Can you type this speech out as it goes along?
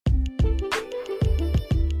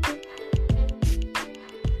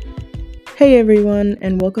Hey everyone,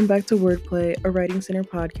 and welcome back to Wordplay, a Writing Center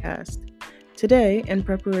podcast. Today, in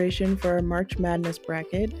preparation for our March Madness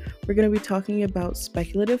bracket, we're going to be talking about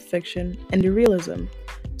speculative fiction and realism,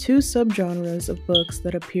 two subgenres of books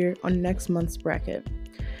that appear on next month's bracket.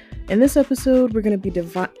 In this episode, we're going to be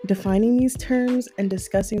defining these terms and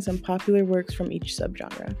discussing some popular works from each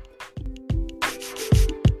subgenre.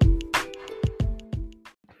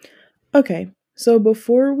 Okay, so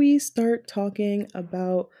before we start talking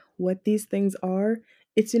about what these things are,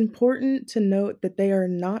 it's important to note that they are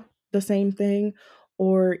not the same thing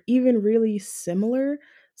or even really similar.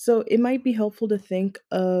 So it might be helpful to think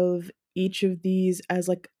of each of these as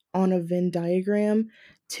like on a Venn diagram,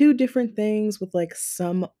 two different things with like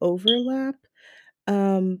some overlap.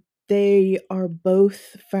 They are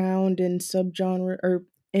both found in subgenre or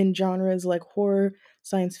in genres like horror,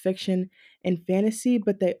 science fiction, and fantasy,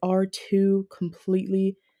 but they are two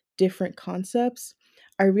completely different concepts.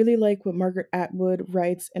 I really like what Margaret Atwood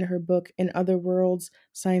writes in her book In Other Worlds,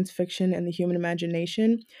 Science Fiction and the Human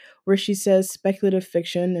Imagination, where she says speculative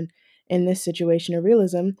fiction, and in this situation, a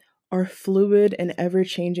realism, are fluid and ever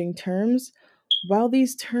changing terms. While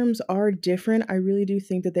these terms are different, I really do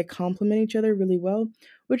think that they complement each other really well,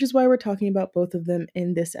 which is why we're talking about both of them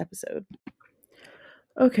in this episode.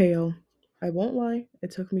 Okay, y'all, I won't lie,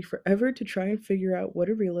 it took me forever to try and figure out what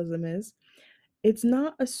a realism is. It's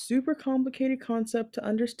not a super complicated concept to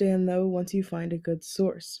understand, though, once you find a good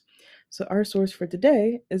source. So, our source for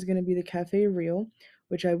today is going to be the Cafe Real,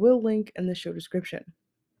 which I will link in the show description.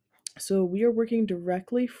 So, we are working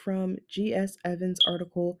directly from G.S. Evans'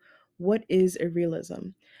 article, What is a Realism?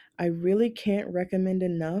 I really can't recommend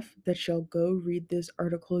enough that y'all go read this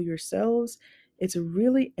article yourselves. It's a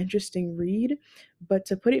really interesting read, but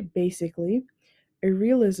to put it basically, a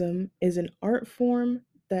realism is an art form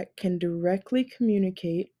that can directly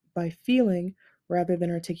communicate by feeling rather than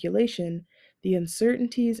articulation the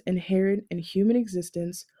uncertainties inherent in human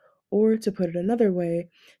existence, or to put it another way,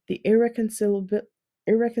 the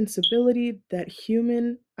irreconcilability that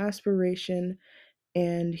human aspiration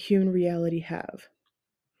and human reality have.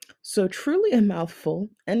 So, truly a mouthful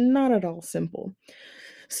and not at all simple.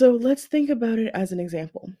 So, let's think about it as an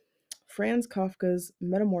example. Franz Kafka's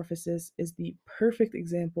Metamorphosis is the perfect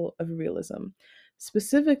example of realism,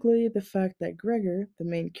 specifically the fact that Gregor, the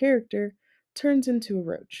main character, turns into a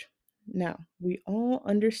roach. Now, we all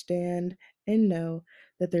understand and know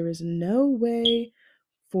that there is no way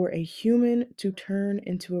for a human to turn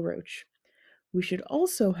into a roach. We should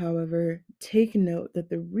also, however, take note that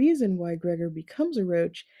the reason why Gregor becomes a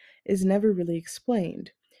roach is never really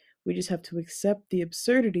explained. We just have to accept the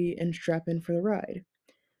absurdity and strap in for the ride.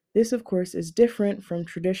 This, of course, is different from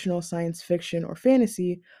traditional science fiction or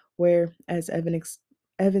fantasy, where, as Evans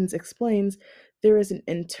explains, there is an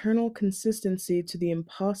internal consistency to the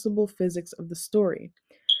impossible physics of the story.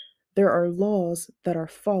 There are laws that are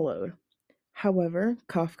followed. However,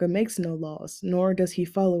 Kafka makes no laws, nor does he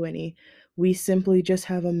follow any. We simply just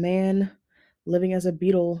have a man living as a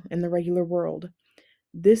beetle in the regular world.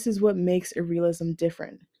 This is what makes a realism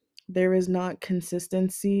different. There is not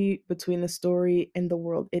consistency between the story and the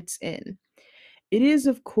world it's in. It is,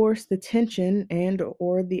 of course, the tension and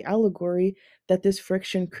or the allegory that this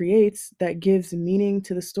friction creates that gives meaning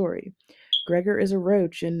to the story. Gregor is a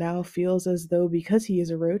roach and now feels as though because he is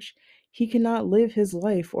a roach, he cannot live his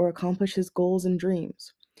life or accomplish his goals and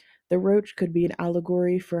dreams. The roach could be an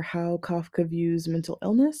allegory for how Kafka views mental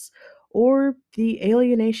illness or the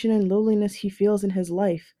alienation and loneliness he feels in his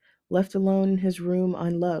life, left alone in his room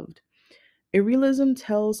unloved. Irrealism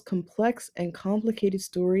tells complex and complicated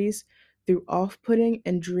stories through off putting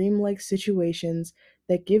and dreamlike situations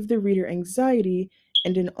that give the reader anxiety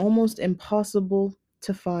and an almost impossible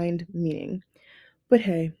to find meaning. But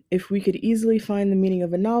hey, if we could easily find the meaning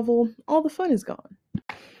of a novel, all the fun is gone.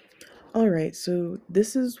 Alright, so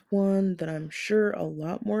this is one that I'm sure a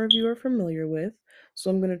lot more of you are familiar with,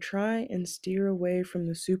 so I'm going to try and steer away from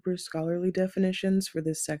the super scholarly definitions for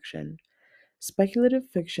this section. Speculative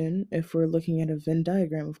fiction, if we're looking at a Venn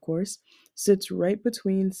diagram, of course, sits right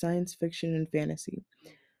between science fiction and fantasy.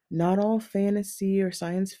 Not all fantasy or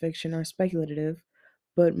science fiction are speculative,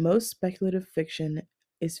 but most speculative fiction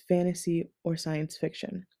is fantasy or science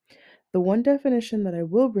fiction. The one definition that I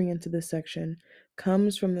will bring into this section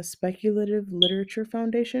comes from the Speculative Literature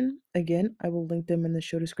Foundation. Again, I will link them in the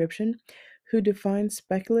show description, who defines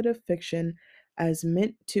speculative fiction as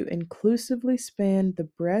meant to inclusively span the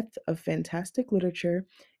breadth of fantastic literature,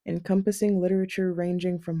 encompassing literature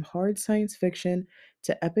ranging from hard science fiction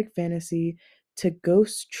to epic fantasy to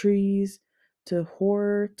ghost trees to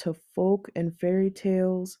horror to folk and fairy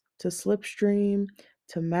tales to slipstream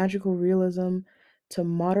to magical realism to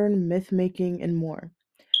modern myth making and more.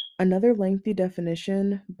 Another lengthy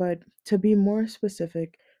definition, but to be more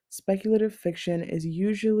specific, speculative fiction is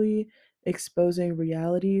usually exposing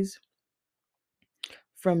realities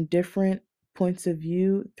from different points of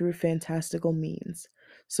view through fantastical means.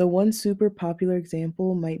 So, one super popular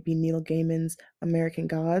example might be Neil Gaiman's American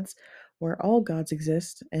Gods, where all gods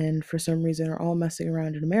exist and for some reason are all messing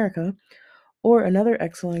around in America. Or another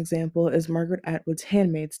excellent example is Margaret Atwood's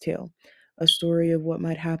Handmaid's Tale, a story of what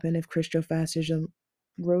might happen if Christofascism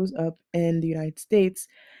rose up in the United States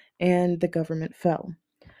and the government fell.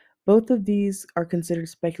 Both of these are considered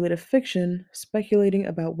speculative fiction, speculating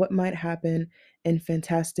about what might happen in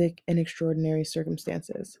fantastic and extraordinary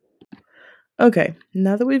circumstances. Okay,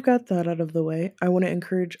 now that we've got that out of the way, I want to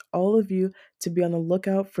encourage all of you to be on the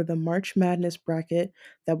lookout for the March Madness bracket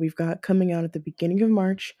that we've got coming out at the beginning of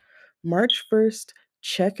March. March 1st,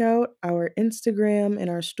 check out our Instagram and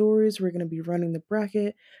our stories. We're going to be running the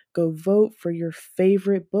bracket. Go vote for your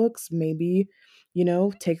favorite books. Maybe,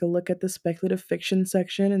 take a look at the speculative fiction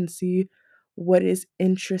section and see what is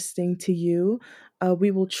interesting to you.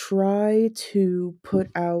 We will try to put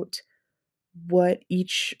out what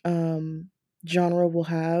each genre will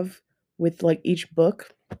have with like each book.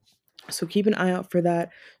 So keep an eye out for that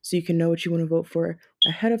so you can know what you want to vote for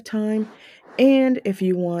ahead of time. And if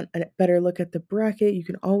you want a better look at the bracket, you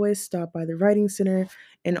can always stop by the Writing Center,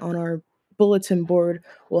 and on our bulletin board,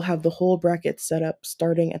 we'll have the whole bracket set up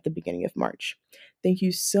starting at the beginning of March. Thank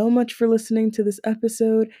you so much for listening to this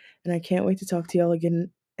episode, and I can't wait to talk to y'all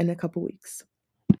again in a couple weeks.